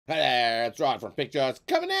Hi there, it's Rod from Pick Dawgz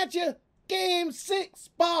coming at you. Game 6,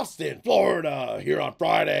 Boston, Florida, here on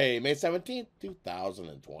Friday, May 17th,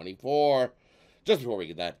 2024. Just before we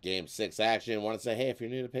get that Game 6 action, I want to say, hey, if you're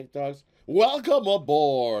new to Pick Dawgz, welcome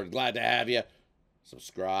aboard. Glad to have you.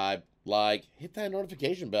 Subscribe, like, hit that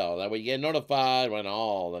notification bell. That way you get notified when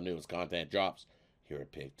all the newest content drops here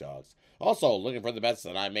at Pick Dawgz. Also, looking for the bets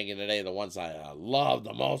that I'm making today, the ones I love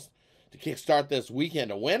the most. To kickstart this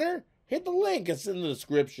weekend a winner, hit the link. It's in the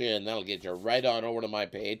description. That'll get you right on over to my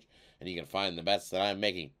page, and you can find the bets that I'm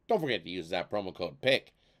making. Don't forget to use that promo code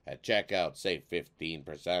PICK at checkout. Save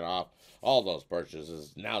 15% off all those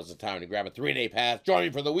purchases. Now's the time to grab a 3-day pass. Join me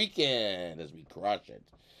for the weekend as we crush it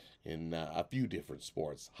in a few different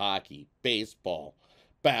sports. Hockey, baseball,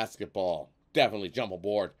 basketball. Definitely jump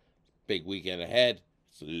aboard. Big weekend ahead.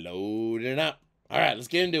 It's loading up. All right, let's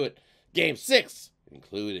get into it. Game 6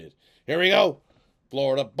 included. Here we go.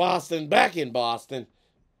 Florida, Boston, back in Boston.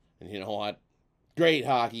 And you know what? Great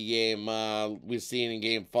hockey game we've seen in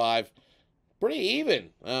Game 5. Pretty even.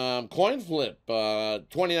 Coin flip.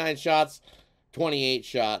 29 shots, 28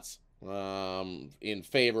 shots in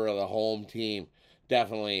favor of the home team.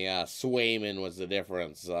 Definitely Swayman was the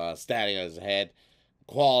difference. Standing on his head.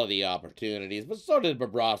 Quality opportunities. But so did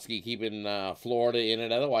Bobrovsky, keeping Florida in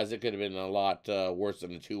it. Otherwise, it could have been a lot worse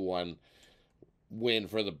than a 2-1 win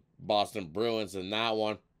for the Boston Bruins in that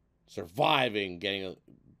one. Surviving, getting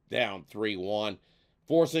down 3-1.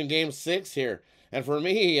 Forcing Game 6 here. And for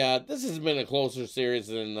me, this has been a closer series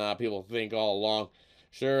than people think all along.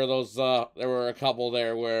 Sure, there were a couple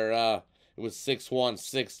there where it was 6-1,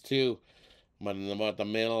 6-2. But in the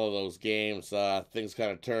middle of those games, things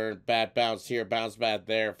kind of turned. Bat bounce here, bounce back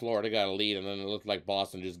there. Florida got a lead, and then it looked like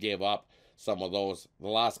Boston just gave up some of those. The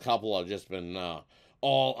last couple have just been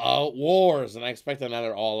all-out wars, and I expect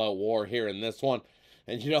another all-out war here in this one.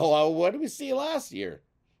 And you know, what did we see last year?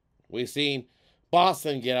 We've seen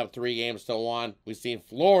Boston get up 3-1. We've seen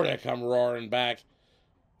Florida come roaring back,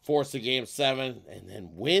 force a Game 7, and then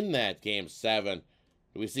win that Game 7.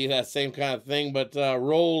 Do we see that same kind of thing, but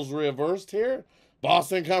roles reversed here?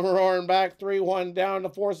 Boston come roaring back 3-1 down to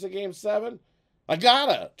force a Game 7. I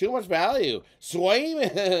gotta. Too much value.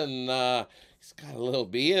 Swayman, he's got a little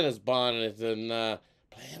bee in his bonnet and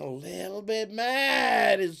playing a little bit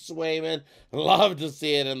mad is Swayman. Love to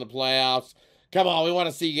see it in the playoffs. Come on, we want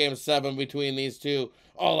to see Game 7 between these two.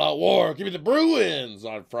 All-out war. Give me the Bruins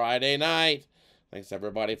on Friday night. Thanks,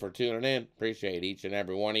 everybody, for tuning in. Appreciate each and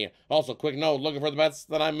every one of you. Also, quick note, looking for the bets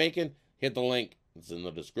that I'm making? Hit the link. It's in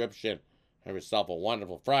the description. Have yourself a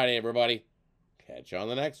wonderful Friday, everybody. Catch you on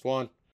the next one.